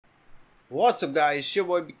What's up guys, it's your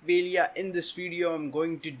boy Beliya. In this video I'm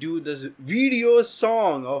going to do this video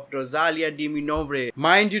song of Rosalia Nombre.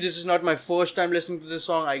 Mind you, this is not my first time listening to this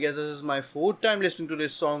song. I guess this is my fourth time listening to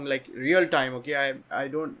this song, like real time. Okay,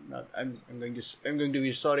 I'm going to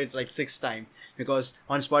be sorry, it's like sixth time, because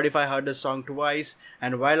on Spotify I heard this song twice,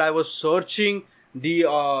 and while I was searching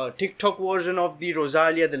the TikTok version of the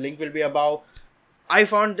Rosalia, the link will be above, I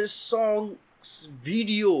found this song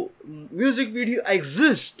music video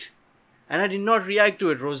exist. And I did not react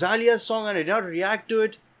to it. Rosalia's song, and I did not react to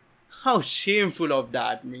it. How shameful of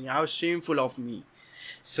that, me. How shameful of me.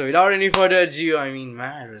 So without any further ado, I mean,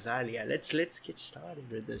 man, Rosalia, let's get started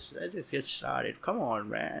with this. Let's just get started. Come on,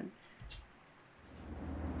 man.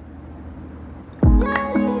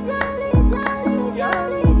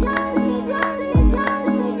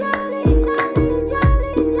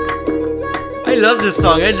 I love this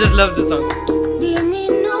song. I just love this song.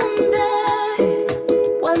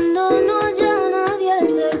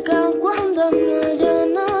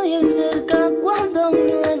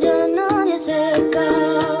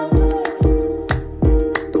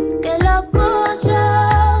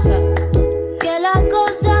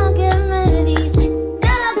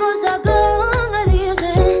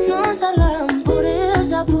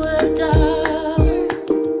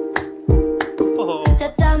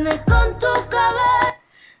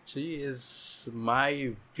 She is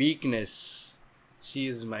my weakness. She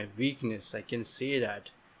is my weakness. I can say that.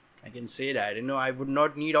 You know, I would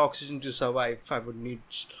not need oxygen to survive. I would need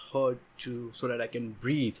her so that I can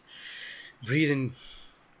breathe in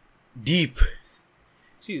deep.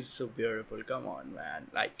 She is so beautiful. Come on, man.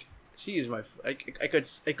 Like, she is my. I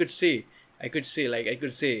could say,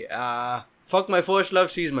 fuck my first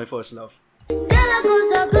love. She is my first love.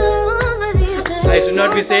 I should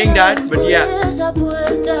not be saying that, but yeah.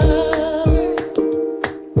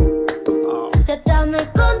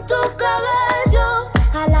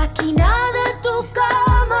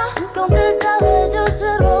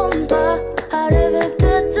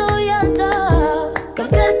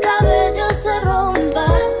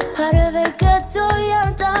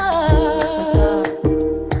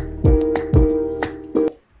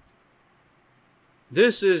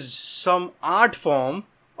 This is some art form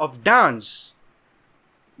of dance.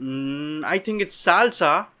 I think it's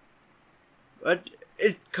salsa, but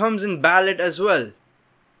it comes in ballet as well.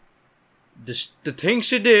 The thing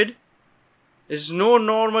she did is no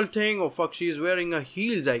normal thing. Oh fuck, she's wearing a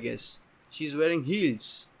heels, I guess. She's wearing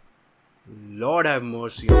heels. Lord have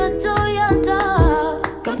mercy. Look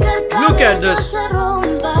at this.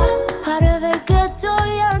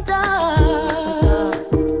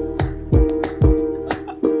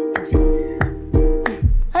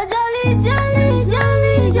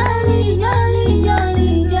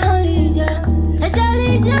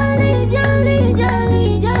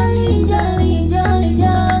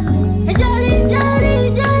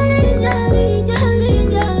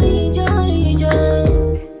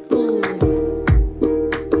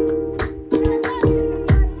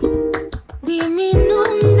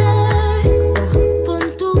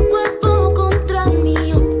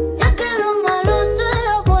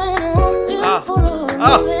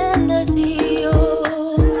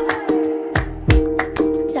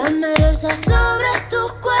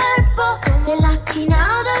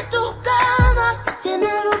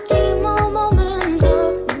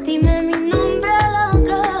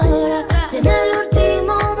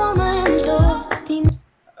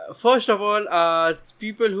 First of all,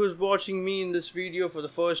 people who's watching me in this video for the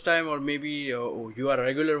first time, or maybe you are a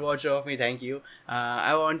regular watcher of me, thank you.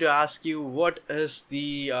 I want to ask you, what is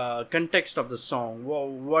the context of the song?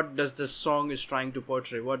 What does this song is trying to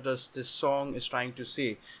portray? What does this song is trying to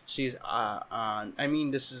say? She's I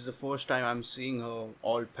mean, this is the first time I'm seeing her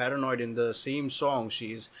all paranoid in the same song.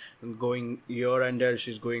 She's going here and there.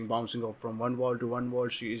 She's going bouncing up from one wall to one wall.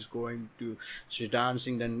 She's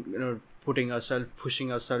dancing, then, you know, pushing herself,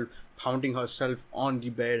 pounding herself on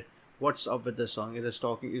the bed. What's up with this song? Is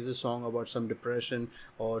this song about some depression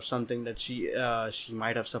or something that she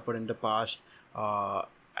might have suffered in the past?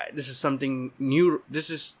 This is something new.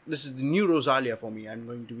 This is the new Rosalia for me. I'm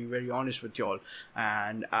going to be very honest with y'all,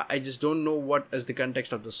 and I just don't know what is the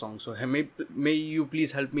context of the song. So may you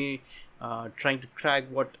please help me trying to crack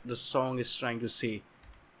what the song is trying to say.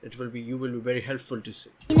 You will be very helpful to see.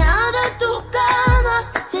 And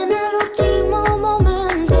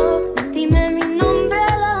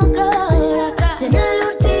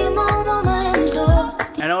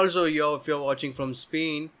also, if you're watching from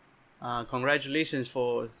Spain, congratulations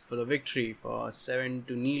for the victory, for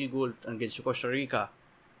 7-0 goal against Costa Rica.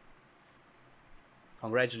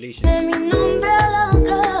 Congratulations.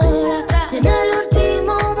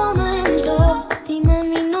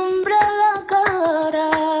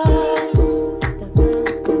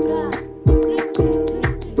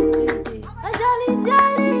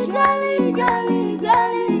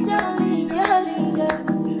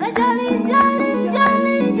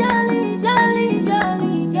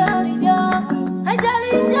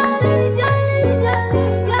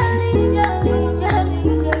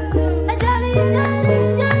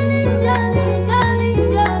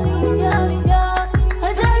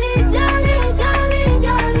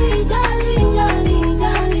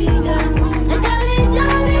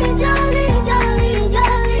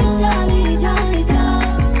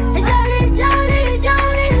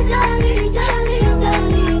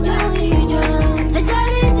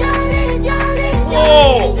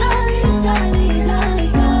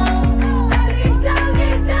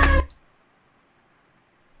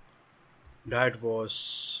 that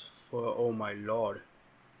was for, oh my lord.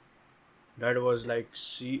 That was like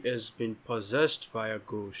she has been possessed by a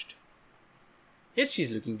ghost. Here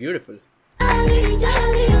she's looking beautiful.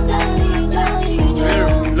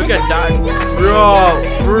 Look at that.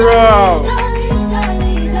 Bro.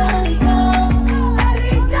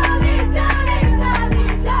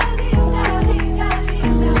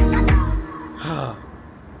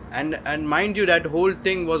 And mind you, that whole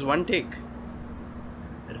thing was one take.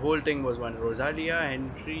 That whole thing was one. Rosalia,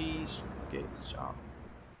 Henry's. Okay,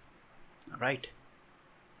 right.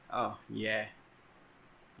 Oh yeah.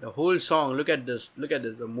 The whole song. Look at this. Look at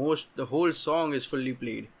this. The whole song is fully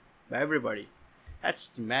played by everybody. That's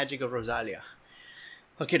the magic of Rosalia.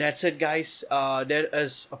 Okay, that's it, guys. There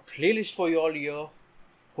is a playlist for you all here.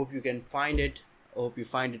 Hope you can find it. Hope you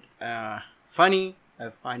find it funny. I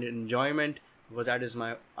find it enjoyment. Because that is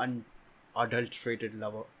my unadulterated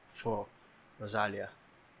love for Rosalia.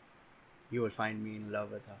 You will find me in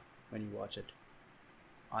love with her when you watch it.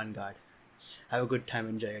 On guard. Have a good time.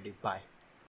 Enjoy your day. Bye.